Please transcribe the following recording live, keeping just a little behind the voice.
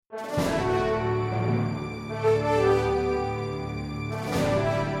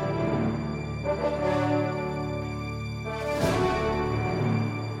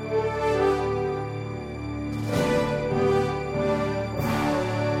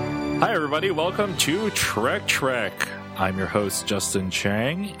Hi, everybody. Welcome to Trek Trek. I'm your host, Justin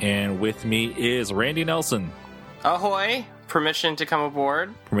Chang, and with me is Randy Nelson. Ahoy! Permission to come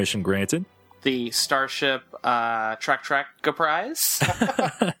aboard. Permission granted. The Starship Trek Prize.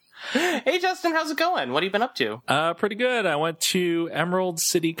 Hey, Justin, how's it going? What have you been up to? Pretty good. I went to Emerald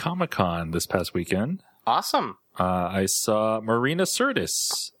City Comic Con this past weekend. Awesome. I saw Marina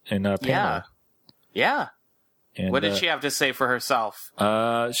Sirtis in a panel. Yeah. And, what did she have to say for herself?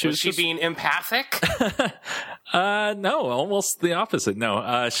 Was she being empathic? No, almost the opposite.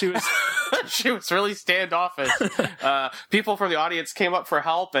 No, she was... She was really standoffish. People from the audience came up for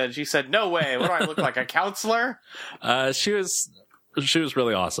help, and she said, "No way. What do I look like, a counselor?" She was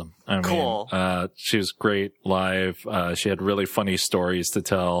really awesome. Cool. She was great live. She had really funny stories to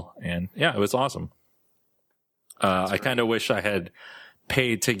tell, and yeah, it was awesome. I kind of wish I had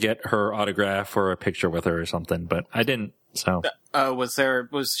paid to get her autograph or a picture with her or something, but I didn't. So,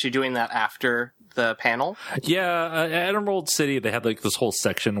 was she doing that after the panel? Yeah, at Emerald City, they had like this whole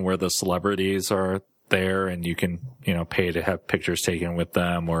section where the celebrities are there, and you can, pay to have pictures taken with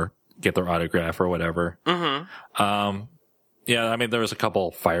them or get their autograph or whatever. Mm-hmm. Yeah, I mean, there was a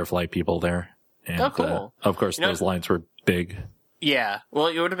couple Firefly people there. And, cool. Of course, those lines were big. Yeah. Well,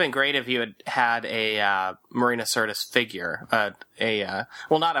 it would have been great if you had a Marina Sirtis figure. Not a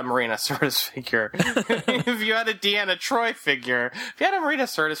Marina Sirtis figure. If you had a Deanna Troi figure. If you had a Marina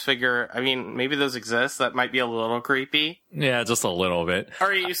Sirtis figure, I mean, maybe those exist. That might be a little creepy. Yeah, just a little bit.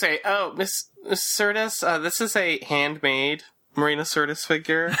 Or you say, "Oh, Miss Sirtis, this is a handmade Marina Sirtis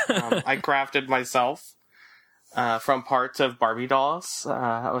figure. I crafted myself from parts of Barbie dolls.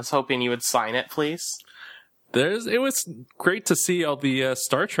 I was hoping you would sign it, please." It was great to see all the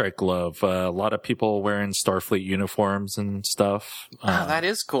Star Trek love. A lot of people wearing Starfleet uniforms and stuff. That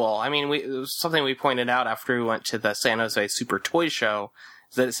is cool. I mean, it was something we pointed out after we went to the San Jose Super Toy Show,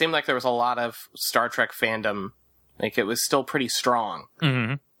 is that it seemed like there was a lot of Star Trek fandom. Like, it was still pretty strong.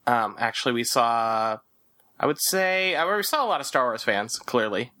 Mm-hmm. Actually, we saw a lot of Star Wars fans,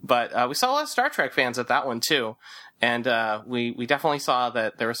 clearly, but we saw a lot of Star Trek fans at that one, too. And we definitely saw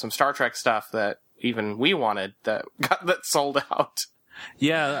that there was some Star Trek stuff that even we wanted that sold out.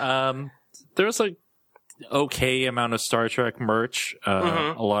 Yeah, there was a okay amount of Star Trek merch.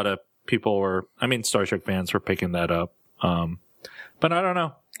 Mm-hmm. A lot of people Star Trek fans were picking that up. But I don't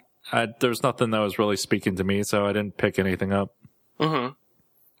know. There was nothing that was really speaking to me, so I didn't pick anything up. Mm-hmm.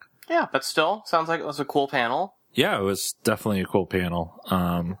 Yeah, but still, sounds like it was a cool panel. Yeah, it was definitely a cool panel.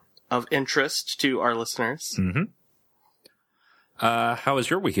 Of interest to our listeners. Mm-hmm. How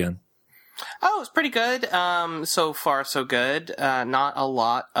was your weekend? Oh, it was pretty good. So far, so good. Not a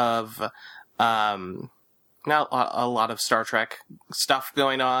lot of Star Trek stuff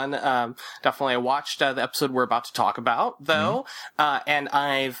going on. Definitely, I watched the episode we're about to talk about, though, and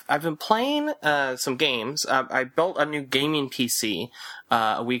I've been playing some games. I built a new gaming PC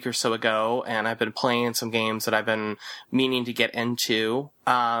a week or so ago, and I've been playing some games that I've been meaning to get into.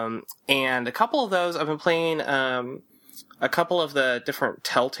 And a couple of those I've been playing. A couple of the different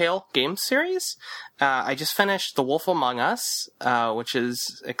Telltale game series. I just finished The Wolf Among Us, which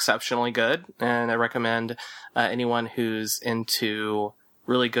is exceptionally good, and I recommend anyone who's into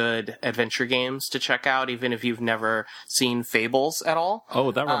really good adventure games to check out, even if you've never seen Fables at all.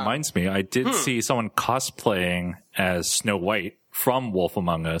 Oh, that reminds me. I did see someone cosplaying as Snow White from Wolf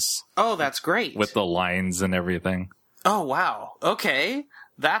Among Us. Oh, that's great. With the lines and everything. Oh, wow. Okay.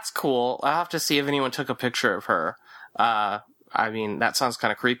 That's cool. I'll have to see if anyone took a picture of her. I mean, that sounds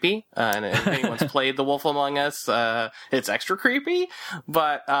kind of creepy. And if anyone's played The Wolf Among Us, it's extra creepy.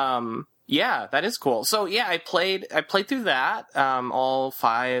 But, yeah, that is cool. So yeah, I played through that, all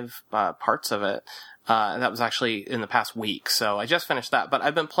 5, parts of it. That was actually in the past week. So I just finished that, but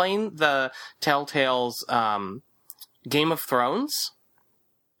I've been playing the Telltale's, Game of Thrones.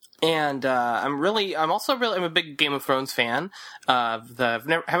 And I'm a big Game of Thrones fan.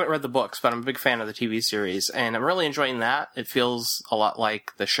 Haven't read the books, but I'm a big fan of the TV series, and I'm really enjoying that. It feels a lot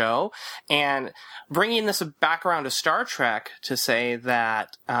like the show, and bringing this back around to Star Trek to say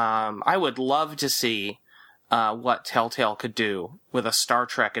that I would love to see what Telltale could do with a Star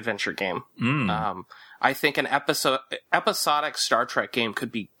Trek adventure game. I think an episodic Star Trek game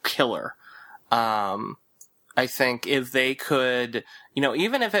could be killer. I think if they could,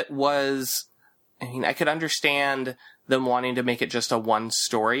 even if it was, I could understand them wanting to make it just a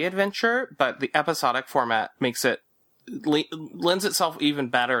one-story adventure, but the episodic format lends itself even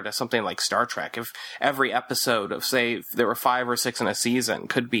better to something like Star Trek. If every episode of, say, if there were 5 or 6 in a season,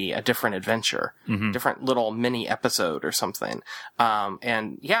 could be a different adventure, different little mini episode or something.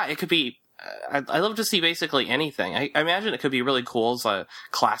 And yeah, it could be I love to see basically anything. I imagine it could be really cool as a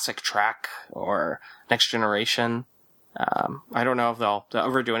classic Trek or Next Generation. I don't know if they'll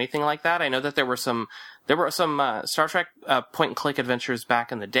ever do anything like that. I know that there were some Star Trek point and click adventures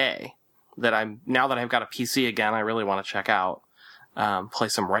back in the day that now that I've got a PC again, I really want to check out. Play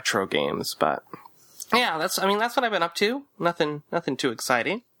some retro games, but yeah, that's what I've been up to. Nothing too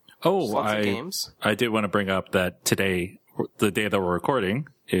exciting. Lots of games. I did want to bring up that today, the day that we're recording,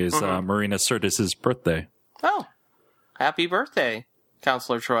 is Marina Sirtis's birthday. Oh, happy birthday,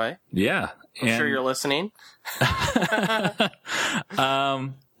 Counselor Troy. Yeah. I'm sure you're listening.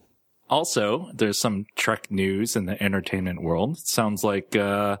 Also, there's some Trek news in the entertainment world. Sounds like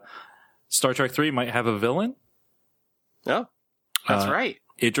Star Trek 3 might have a villain. Oh, that's right.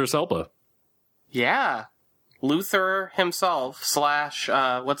 Idris Elba. Yeah. Luther himself /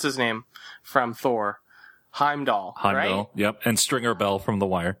 what's his name from Thor? Heimdall, right? Yep. And Stringer Bell from The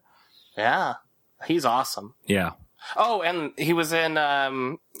Wire. Yeah. He's awesome. Yeah. Oh, and he was in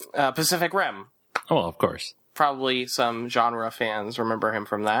Pacific Rim. Oh, of course. Probably some genre fans remember him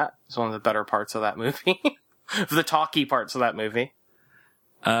from that. It's one of the better parts of that movie. The talky parts of that movie.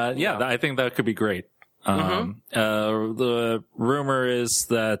 I think that could be great. The rumor is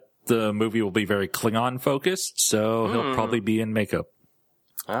that the movie will be very Klingon focused, so he'll probably be in makeup.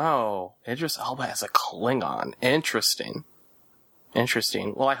 Oh, Idris Elba as a Klingon. Interesting.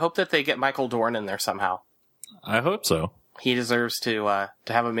 Well, I hope that they get Michael Dorn in there somehow. I hope so. He deserves to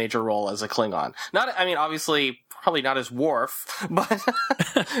have a major role as a Klingon. Obviously, probably not as Worf, but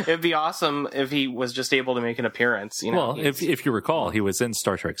it'd be awesome if he was just able to make an appearance. Well, if you recall, he was in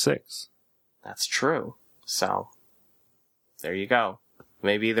Star Trek 6. That's true. So, there you go.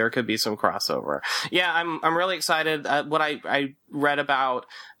 Maybe there could be some crossover. Yeah, I'm really excited. What I read about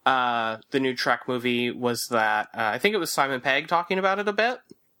the new Trek movie was that I think it was Simon Pegg talking about it a bit,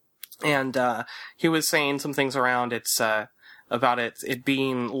 and he was saying some things around about it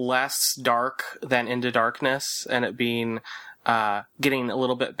being less dark than Into Darkness, and it being getting a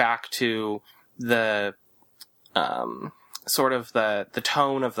little bit back to the sort of the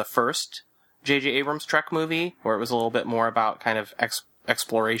tone of the first J.J. Abrams Trek movie, where it was a little bit more about kind of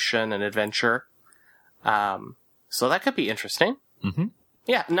exploration and adventure. So that could be interesting. Mm-hmm.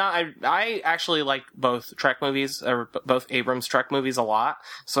 Yeah, no, I actually like both Trek movies, or both Abrams Trek movies a lot,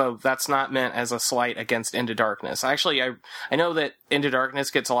 so that's not meant as a slight against Into Darkness. Actually, I know that Into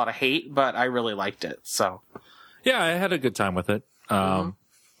Darkness gets a lot of hate, but I really liked it, so. Yeah, I had a good time with it.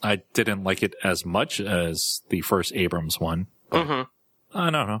 I didn't like it as much as the first Abrams one. I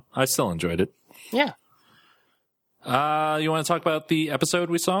don't know. I still enjoyed it. Yeah. You want to talk about the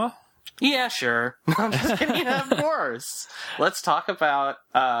episode we saw? Yeah, sure. I'm just kidding, of course. Let's talk about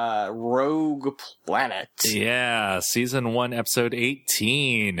Rogue Planet. Yeah, season 1, episode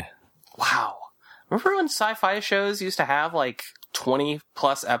 18. Wow. Remember when sci-fi shows used to have like 20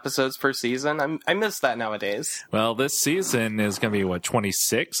 plus episodes per season? I miss that nowadays. Well, this season is going to be,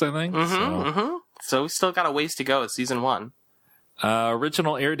 26, I think? So we still got a ways to go at season 1.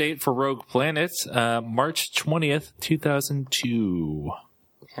 Original air date for Rogue Planet, March 20th, 2002.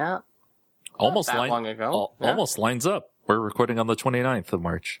 Yeah. Almost long ago. Almost lines up. We're recording on the 29th of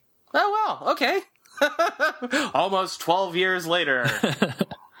March. Oh, wow. Okay. Almost 12 years later.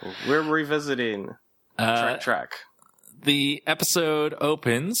 We're revisiting Trek. The episode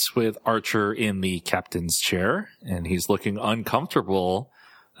opens with Archer in the captain's chair, and he's looking uncomfortable,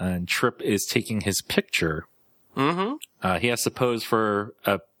 and Trip is taking his picture. He has to pose for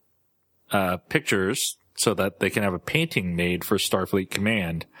pictures so that they can have a painting made for Starfleet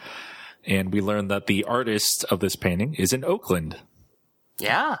Command. And we learned that the artist of this painting is in Oakland.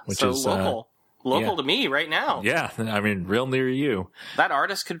 Yeah, which is local. Local to me right now. Yeah, I mean, real near you. That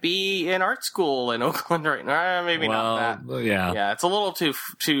artist could be in art school in Oakland right now. Maybe not that. Yeah. Yeah, it's a little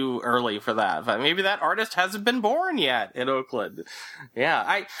too early for that. But maybe that artist hasn't been born yet in Oakland.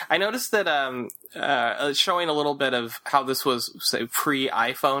 Yeah, I noticed that showing a little bit of how this was, say,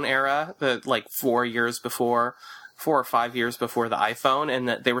 pre-iPhone era, like 4 or 5 years before the iPhone, and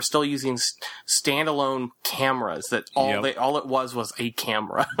that they were still using standalone cameras. That all it was a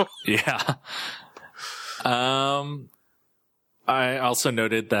camera. Yeah. I also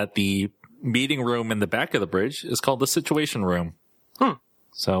noted that the meeting room in the back of the bridge is called the Situation Room.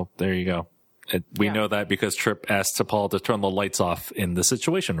 So there you go. We know that because Trip asked T'Pol to turn the lights off in the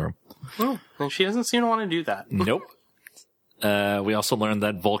Situation Room. And she doesn't seem to want to do that. Nope. We also learned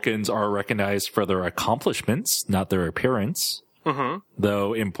that Vulcans are recognized for their accomplishments, not their appearance.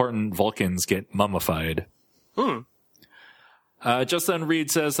 Though important Vulcans get mummified. Just then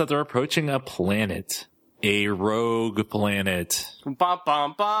Reed says that they're approaching a planet. A rogue planet. Bum,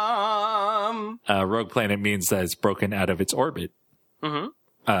 bum, bum. Rogue planet means that it's broken out of its orbit.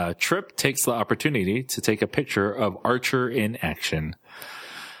 Trip takes the opportunity to take a picture of Archer in action.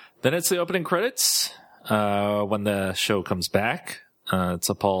 Then it's the opening credits. When the show comes back,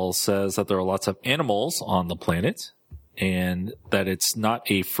 T'Pol says that there are lots of animals on the planet and that it's not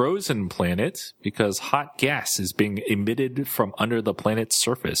a frozen planet because hot gas is being emitted from under the planet's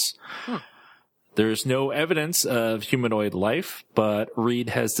surface. There's no evidence of humanoid life, but Reed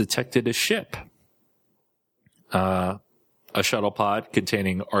has detected a ship. A shuttle pod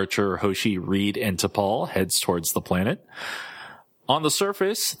containing Archer, Hoshi, Reed, and T'Pol heads towards the planet. On the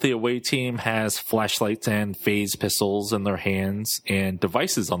surface, the away team has flashlights and phase pistols in their hands and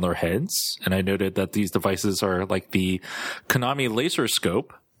devices on their heads. And I noted that these devices are like the Konami laser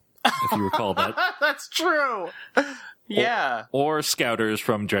scope, if you recall that. That's true. Yeah. Or Scouters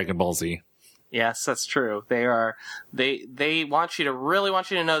from Dragon Ball Z. Yes, that's true. They are. They want you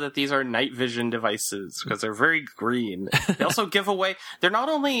to know that these are night vision devices because they're very green. They also give away. They're not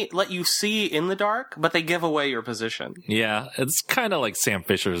only let you see in the dark, but they give away your position. Yeah, it's kind of like Sam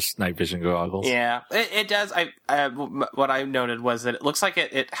Fisher's night vision goggles. Yeah, it does. What I noted was that it looks like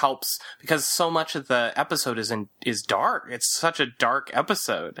it helps because so much of the episode is dark. It's such a dark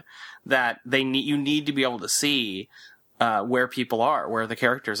episode that you need to be able to see where people are, where the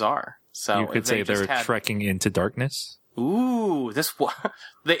characters are. So you could say they're trekking into darkness. Ooh,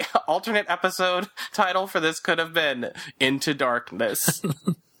 the alternate episode title for this could have been Into Darkness.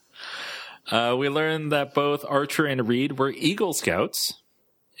 We learned that both Archer and Reed were Eagle Scouts.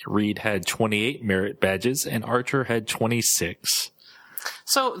 Reed had 28 merit badges and Archer had 26.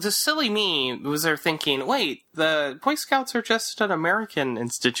 So the silly me was there thinking, wait, the Boy Scouts are just an American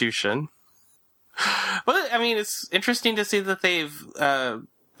institution. But I mean, it's interesting to see that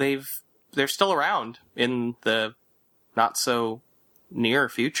they're still around in the not so near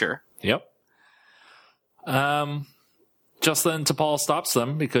future. Yep. Just then T'Pol stops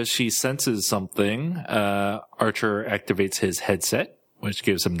them because she senses something. Archer activates his headset, which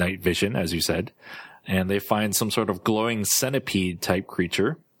gives him night vision, as you said. And they find some sort of glowing centipede type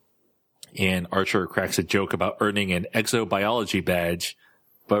creature. And Archer cracks a joke about earning an exobiology badge,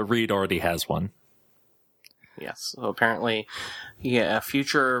 but Reed already has one. Yes. So apparently,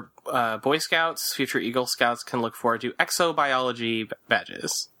 future Boy Scouts, future Eagle Scouts can look forward to exobiology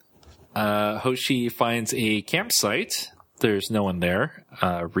badges. Hoshi finds a campsite. There's no one there.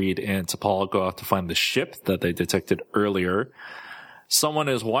 Reed and T'Pol go out to find the ship that they detected earlier. Someone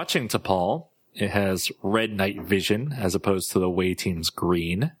is watching T'Pol. It has red night vision as opposed to the away team's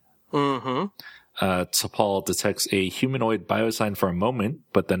green. T'Pol detects a humanoid biosign for a moment,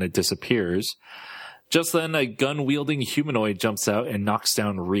 but then it disappears. Just then, a gun-wielding humanoid jumps out and knocks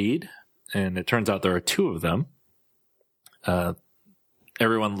down Reed, and it turns out there are two of them.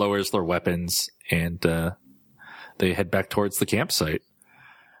 Everyone lowers their weapons, and they head back towards the campsite.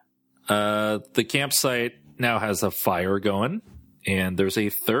 The campsite now has a fire going, and there's a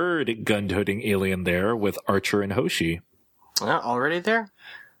third gun-toting alien there with Archer and Hoshi. Already there?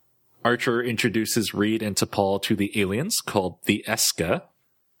 Archer introduces Reed and T'Pol to the aliens, called the Eska.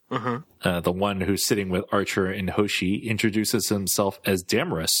 The one who's sitting with Archer and Hoshi introduces himself as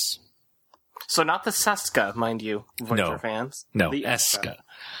Damaris. So not the Seska, mind you, Voyager fans. No, the Eska.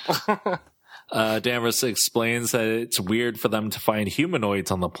 Damaris explains that it's weird for them to find humanoids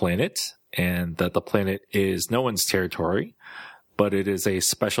on the planet, and that the planet is no one's territory, but it is a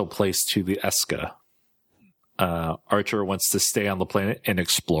special place to the Eska. Archer wants to stay on the planet and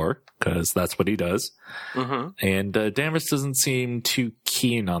explore, because that's what he does. And Damaris doesn't seem too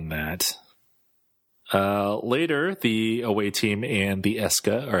keen on that. Later, the away team and the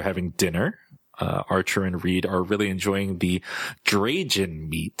Eska are having dinner. Archer and Reed are really enjoying the Dragon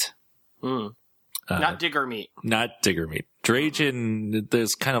meat. Not digger meat. Not digger meat. Dragon,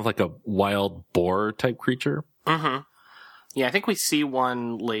 there's kind of like a wild boar type creature. Yeah, I think we see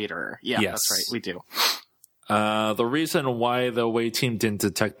one later. Yeah, yes. That's right. We do. The reason why the away team didn't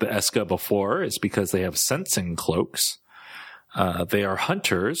detect the Eska before is because they have sensing cloaks. They are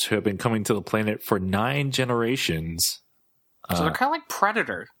hunters who have been coming to the planet for 9 generations. So they're kind of like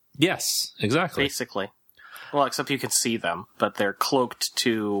Predator. Yes, exactly. Basically. Well, except you can see them, but they're cloaked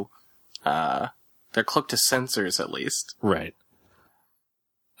to sensors at least. Right.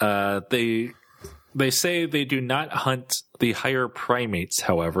 They say they do not hunt the higher primates,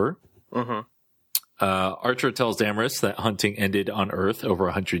 however. Archer tells Damaris that hunting ended on Earth over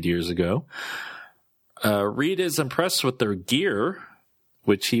 100 years ago. Reed is impressed with their gear,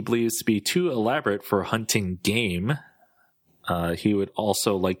 which he believes to be too elaborate for hunting game. He would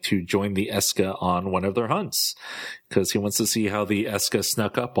also like to join the Eska on one of their hunts because he wants to see how the Eska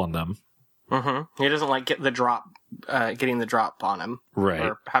snuck up on them. Mm-hmm. He doesn't like getting the drop on him. Right.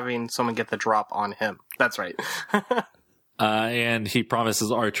 Or having someone get the drop on him. That's right. And he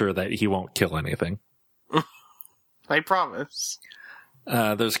promises Archer that he won't kill anything. I promise.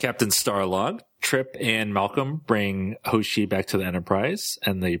 There's Captain Starlog. Trip and Malcolm bring Hoshi back to the Enterprise,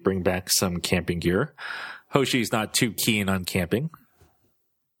 and they bring back some camping gear. Hoshi's not too keen on camping.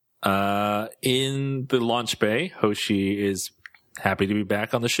 In the launch bay, Hoshi is happy to be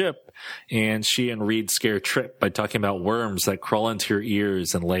back on the ship, and she and Reed scare Trip by talking about worms that crawl into your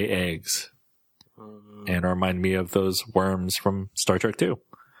ears and lay eggs. And remind me of those worms from Star Trek 2.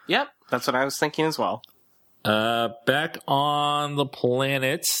 Yep, that's what I was thinking as well. Back on the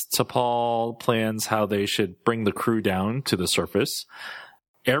planet, T'Pol plans how they should bring the crew down to the surface.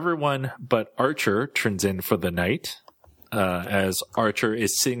 Everyone but Archer turns in for the night. As Archer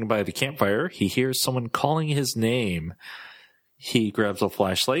is sitting by the campfire, he hears someone calling his name. He grabs a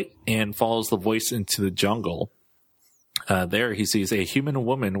flashlight and follows the voice into the jungle. There he sees a human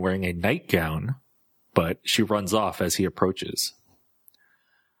woman wearing a nightgown, but she runs off as he approaches.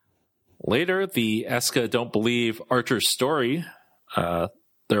 Later, the Eska don't believe Archer's story. There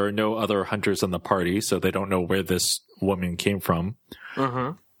are no other hunters in the party, so they don't know where this woman came from.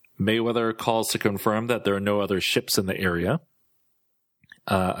 Mm-hmm. Mayweather calls to confirm that there are no other ships in the area.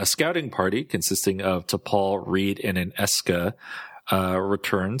 A scouting party consisting of T'Pol, Reed, and an Eska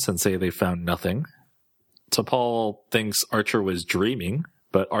returns and say they found nothing. T'Pol thinks Archer was dreaming,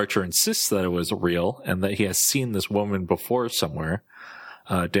 but Archer insists that it was real and that he has seen this woman before somewhere.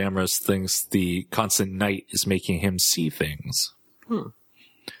 Damrus thinks the constant night is making him see things.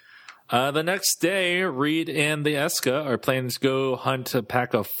 The next day, Reed and the Eska are planning to go hunt a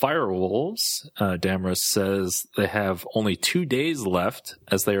pack of firewolves. Damrus says they have only 2 days left,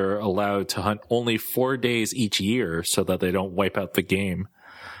 as they are allowed to hunt only 4 days each year so that they don't wipe out the game.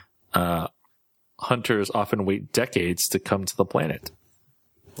 Hunters often wait decades to come to the planet.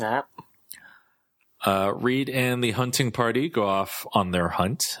 Yeah. Reed and the hunting party go off on their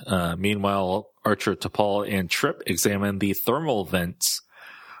hunt. Meanwhile, Archer, T'Pol, and Trip examine the thermal vents.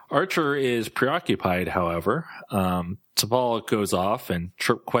 Archer is preoccupied, however. T'Pol goes off, and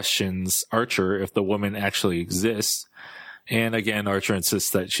Trip questions Archer if the woman actually exists. And again, Archer insists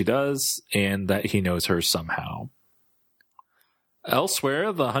that she does, and that he knows her somehow.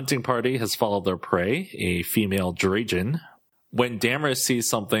 Elsewhere, the hunting party has followed their prey, a female Dragon, when Damrus sees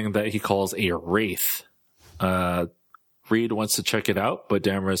something that he calls a wraith. Reed wants to check it out, but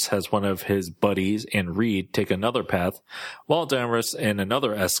Damrus has one of his buddies and Reed take another path, while Damrus and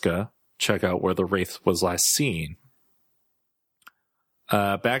another Eska check out where the wraith was last seen.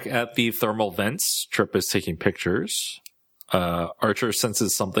 Back at the thermal vents, Trip is taking pictures. Archer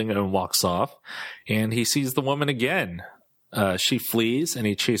senses something and walks off, and he sees the woman again. She flees, and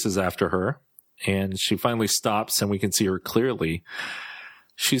he chases after her. And she finally stops, and we can see her clearly.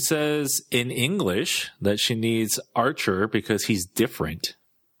 She says in English that she needs Archer because he's different.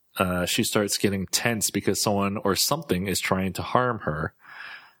 She starts getting tense because someone or something is trying to harm her.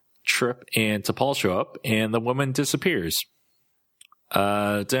 Trip and T'Pol show up, and the woman disappears.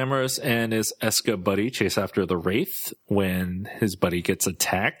 Damrus and his Eska buddy chase after the wraith when his buddy gets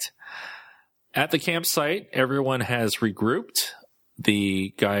attacked. At the campsite, everyone has regrouped.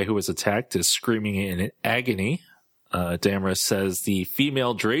 The guy who was attacked is screaming in agony. Damrus says the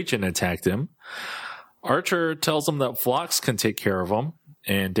female Dragon attacked him. Archer tells him that Phlox can take care of him,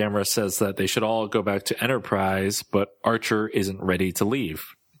 and Damrus says that they should all go back to Enterprise, but Archer isn't ready to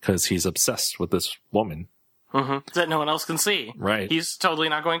leave because he's obsessed with this woman. Mm-hmm. That no one else can see. Right. He's totally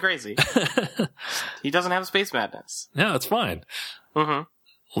not going crazy. He doesn't have space madness. No, it's fine. Mm-hmm.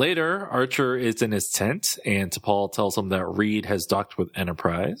 Later, Archer is in his tent, and T'Pol tells him that Reed has docked with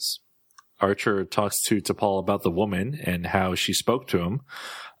Enterprise. Archer talks to T'Pol about the woman and how she spoke to him.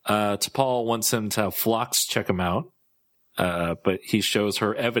 T'Pol wants him to have Phlox check him out, but he shows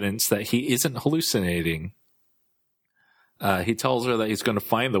her evidence that he isn't hallucinating. He tells her that he's going to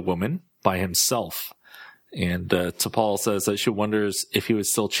find the woman by himself. And T'Pol says that she wonders if he would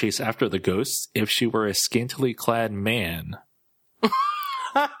still chase after the ghost if she were a scantily clad man.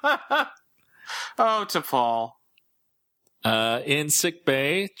 Oh, T'Pol. In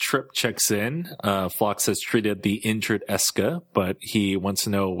sickbay, Trip checks in. Phlox has treated the injured Eska, but he wants to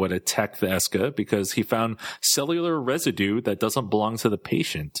know what attacked the Eska because he found cellular residue that doesn't belong to the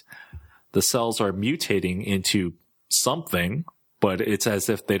patient. The cells are mutating into something, but it's as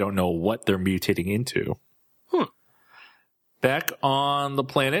if they don't know what they're mutating into. Back on the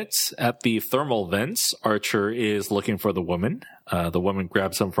planet at the thermal vents, Archer is looking for the woman. The woman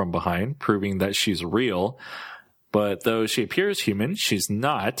grabs him from behind, proving that she's real. But though she appears human, she's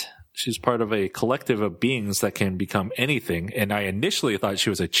not. She's part of a collective of beings that can become anything. And I initially thought she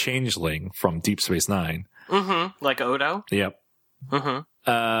was a changeling from Deep Space Nine. Mm-hmm. Like Odo? Yep.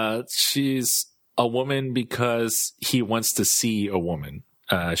 Mm-hmm. She's a woman because he wants to see a woman.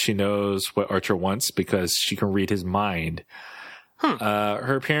 She knows what Archer wants because she can read his mind.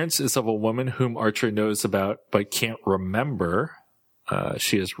 Her appearance is of a woman whom Archer knows about but can't remember.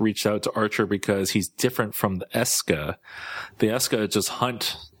 She has reached out to Archer because he's different from the Eska. The Eska just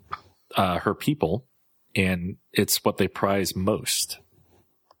hunt her people, and it's what they prize most.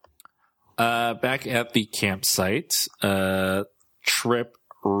 Back at the campsite, Trip,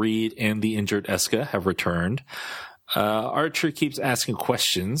 Reed, and the injured Eska have returned. Archer keeps asking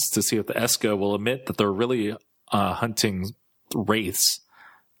questions to see if the Eska will admit that they're really hunting wraiths.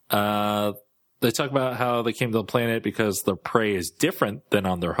 They talk about how they came to the planet because the prey is different than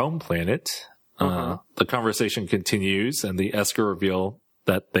on their home planet. The conversation continues, and the Eska reveal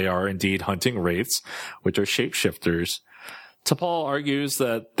that they are indeed hunting wraiths, which are shapeshifters. T'Pol argues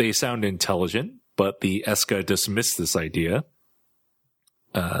that they sound intelligent, but the Eska dismiss this idea.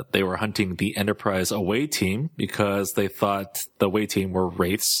 They were hunting the Enterprise away team because they thought the away team were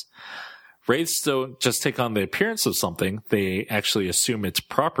wraiths. Wraiths don't just take on the appearance of something, they actually assume its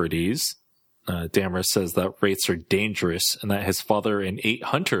properties. Dameron says that wraiths are dangerous and that his father and 8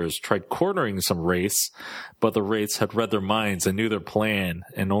 hunters tried cornering some wraiths, but the wraiths had read their minds and knew their plan,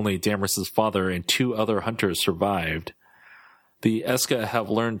 and only Dameron's father and 2 other hunters survived. The Eska have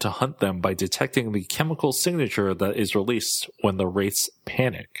learned to hunt them by detecting the chemical signature that is released when the wraiths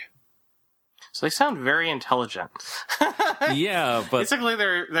panic. So they sound very intelligent. Yeah, but basically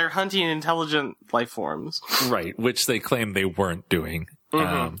they're hunting intelligent life forms. Right, which they claim they weren't doing.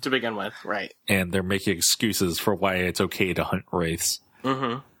 To begin with, right. And they're making excuses for why it's okay to hunt wraiths.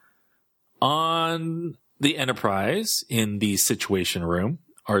 On the Enterprise, in the Situation Room,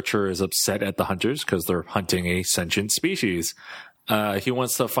 Archer is upset at the hunters because they're hunting a sentient species. He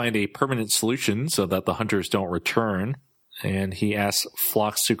wants to find a permanent solution so that the hunters don't return. And he asks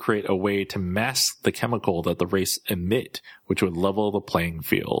Phlox to create a way to mask the chemical that the wraiths emit, which would level the playing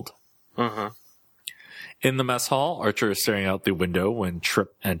field. In the mess hall, Archer is staring out the window when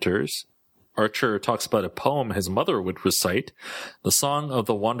Trip enters. Archer talks about a poem his mother would recite, The Song of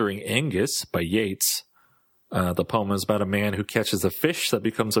the Wandering Angus by Yeats. The poem is about a man who catches a fish that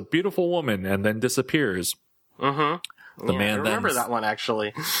becomes a beautiful woman and then disappears. I remember that one,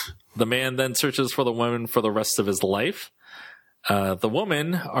 actually. The man then searches for the woman for the rest of his life. The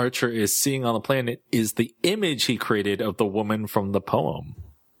woman Archer is seeing on the planet is the image he created of the woman from the poem.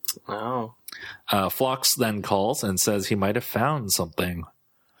 Oh. Phlox then calls and says he might have found something.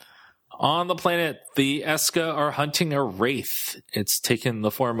 On the planet, the Eska are hunting a wraith. It's taken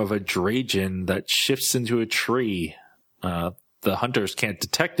the form of a Dragon that shifts into a tree. The hunters can't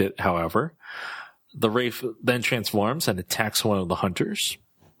detect it, however. The wraith then transforms and attacks one of the hunters.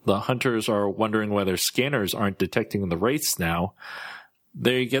 The hunters are wondering why their scanners aren't detecting the wraiths now.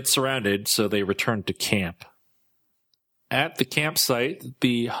 They get surrounded, so they return to camp. At the campsite,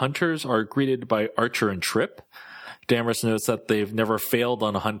 the hunters are greeted by Archer and Trip. Dameron notes that they've never failed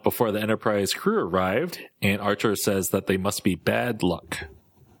on a hunt before the Enterprise crew arrived, and Archer says that they must be bad luck.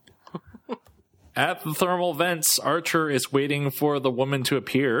 At the thermal vents, Archer is waiting for the woman to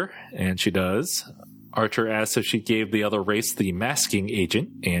appear, and she does. Archer asks if she gave the other race the masking agent,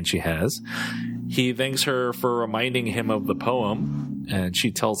 and she has. He thanks her for reminding him of the poem, and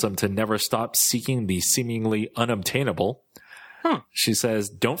she tells him to never stop seeking the seemingly unobtainable. She says,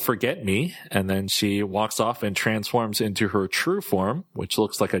 "Don't forget me," and then she walks off and transforms into her true form, which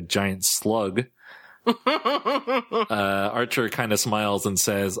looks like a giant slug. Archer kind of smiles and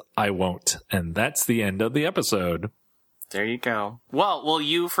says, "I won't," and that's the end of the episode. There you go. Well, will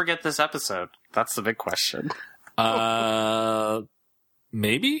you forget this episode? That's the big question.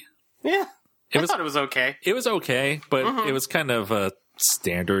 Maybe? Yeah. I thought it was okay. It was okay, but it was kind of a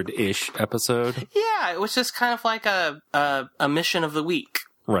standard-ish episode. Yeah, it was just kind of like a mission of the week.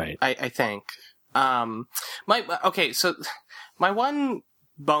 Right. I think. So my one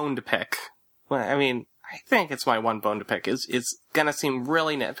bone to pick, I think it's my one bone to pick, is gonna seem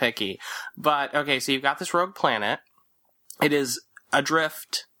really nitpicky. But, okay, so you've got this rogue planet. It is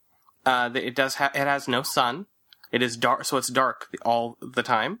adrift. It has no sun. It is dark, so it's dark all the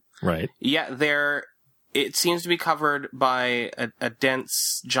time. Right. Yeah, it seems to be covered by a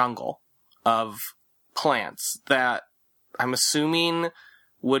dense jungle of plants that I'm assuming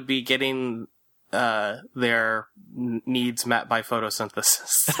would be getting their needs met by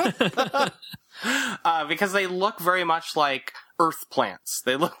photosynthesis. Because they look very much like earth plants.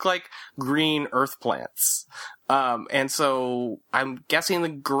 They look like green earth plants. And so I'm guessing the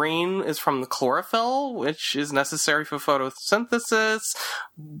green is from the chlorophyll, which is necessary for photosynthesis.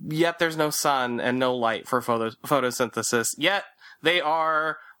 Yet there's no sun and no light for photosynthesis. Yet they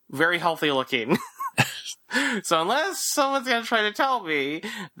are very healthy looking. So unless someone's going to try to tell me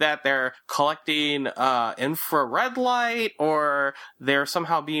that they're collecting infrared light or they're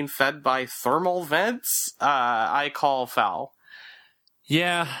somehow being fed by thermal vents, I call foul.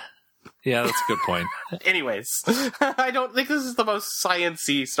 Yeah, that's a good point. Anyways, I don't think this is the most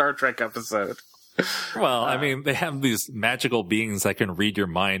science-y Star Trek episode. Well, I mean, they have these magical beings that can read your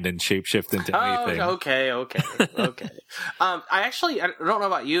mind and shapeshift into anything. Okay. I don't know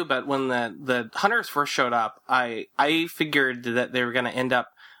about you, but when the hunters first showed up, I figured that they were going to end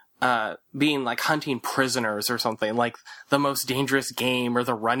up being like hunting prisoners or something, like the most dangerous game or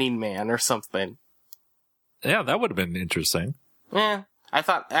the Running Man or something. Yeah, that would have been interesting. Yeah, I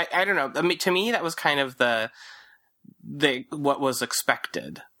thought, I don't know. I mean, to me, that was kind of what was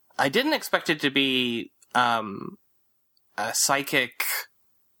expected. I didn't expect it to be a psychic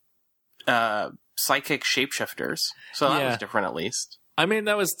shapeshifters. So that was different, at least. I mean,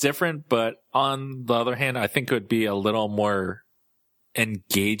 that was different, but on the other hand, I think it would be a little more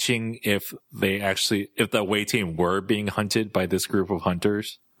engaging if the away team were being hunted by this group of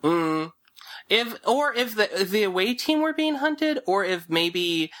hunters. If the away team were being hunted, or if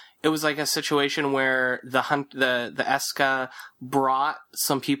maybe it was like a situation where the Eska brought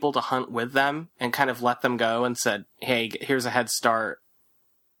some people to hunt with them and kind of let them go and said, hey, here's a head start,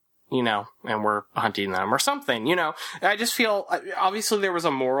 and we're hunting them or something, I just feel, obviously there was a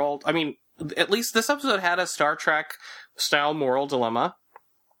moral, I mean, at least this episode had a Star Trek style moral dilemma.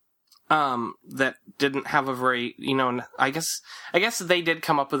 That didn't have a very, I guess they did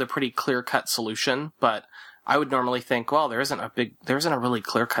come up with a pretty clear-cut solution, but I would normally think, well, there isn't a really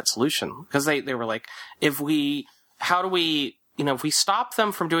clear-cut solution, because they were like, if we stop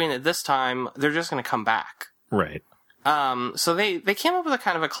them from doing it this time, they're just going to come back. Right. So they came up with a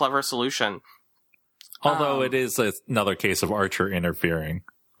kind of a clever solution. Although it is another case of Archer interfering.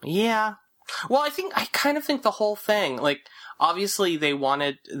 Yeah. Well, I kind of think the whole thing, like, obviously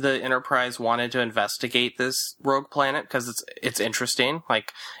the Enterprise wanted to investigate this rogue planet because it's interesting.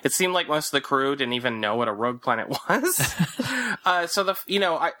 Like, it seemed like most of the crew didn't even know what a rogue planet was.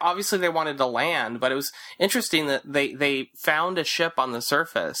 Obviously they wanted to land, but it was interesting that they found a ship on the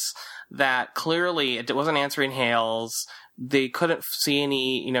surface that clearly it wasn't answering hails. They couldn't see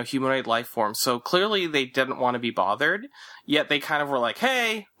any, humanoid life forms. So clearly they didn't want to be bothered. Yet they kind of were like,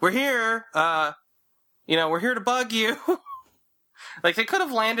 hey, we're here. We're here to bug you. Like, they could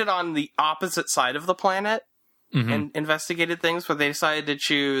have landed on the opposite side of the planet and investigated things, but they decided to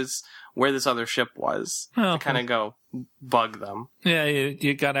choose where this other ship was to kind of go bug them. Yeah,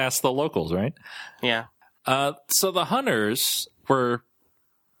 you got to ask the locals, right? Yeah. So the hunters were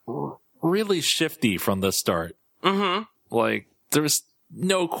really shifty from the start. Mm-hmm. Like, there was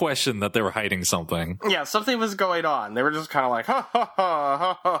no question that they were hiding something. Yeah, something was going on. They were just kind of like, ha, ha,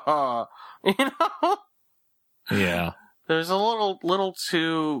 ha, ha, ha, ha. Yeah. There's a little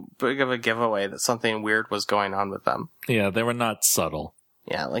too big of a giveaway that something weird was going on with them. Yeah, they were not subtle.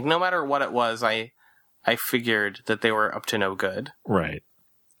 Yeah, like, no matter what it was, I figured that they were up to no good. Right.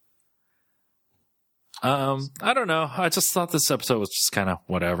 I don't know. I just thought this episode was just kind of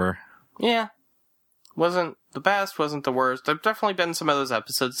whatever. Yeah. Wasn't the best, wasn't the worst. There've definitely been some of those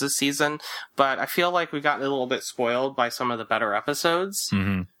episodes this season, but I feel like we got a little bit spoiled by some of the better episodes.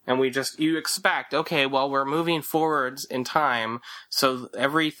 Mm-hmm. And you expect, okay, well, we're moving forwards in time, so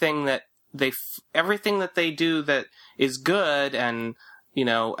everything that they do that is good and,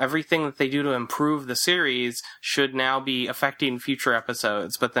 everything that they do to improve the series should now be affecting future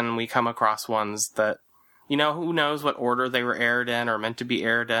episodes. But then we come across ones that, who knows what order they were aired in or meant to be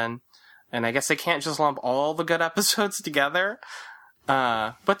aired in. And I guess they can't just lump all the good episodes together.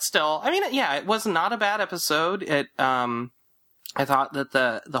 But still, I mean, yeah, it was not a bad episode. I thought that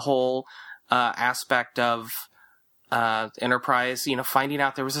the whole aspect of Enterprise, finding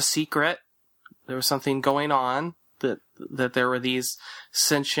out there was a secret, there was something going on, that there were these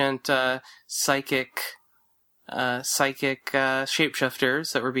sentient psychic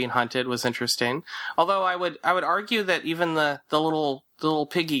shapeshifters that were being hunted was interesting. Although I would argue that even the little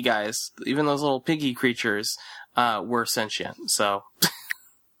piggy guys, even those little piggy creatures, were sentient. So.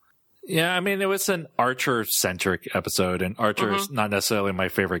 Yeah, I mean, it was an Archer-centric episode, and Archer's not necessarily my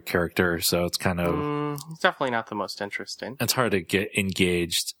favorite character, so it's kind of... It's definitely not the most interesting. It's hard to get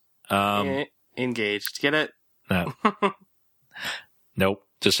engaged. Engaged. Get it? No. Nope.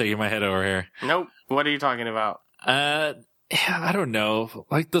 Just shaking my head over here. Nope. What are you talking about? Yeah, I don't know.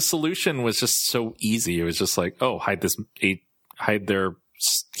 Like, the solution was just so easy. It was just like, oh, hide their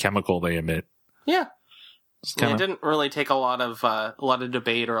chemical they emit. Yeah. Kinda, It didn't really take a lot of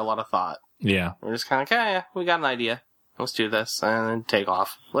debate or a lot of thought. yeah. We're just kind of, okay, yeah, we got an idea. Let's do this and then take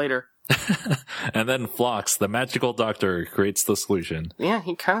off later. And then Phlox, the magical doctor, creates the solution. Yeah,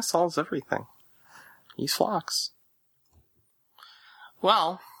 he kind of solves everything. He's Phlox.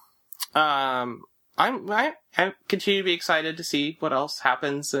 Well, I continue to be excited to see what else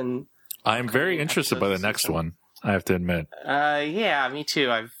happens, and I'm very interested by the next one, I have to admit. yeah, me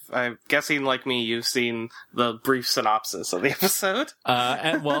too. I'm guessing, like me, you've seen the brief synopsis of the episode.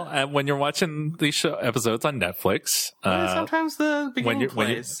 And when you're watching these show episodes on Netflix, sometimes the beginning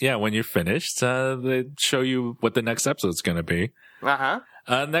plays. when you're finished, they show you what the next episode's going to be.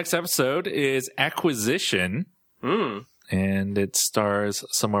 Next episode is Acquisition. And it stars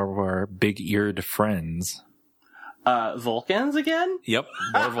some of our big-eared friends. Vulcans again? Yep,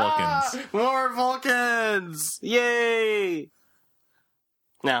 more Vulcans. More Vulcans! Yay!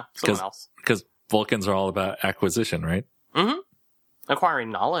 No, someone else. Because Vulcans are all about acquisition, right? Mm-hmm.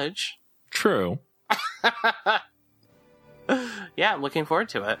 Acquiring knowledge. True. Yeah, I'm looking forward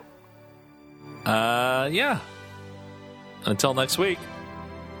to it. Yeah. Until next week.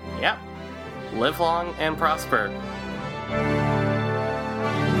 Yep. Live long and prosper.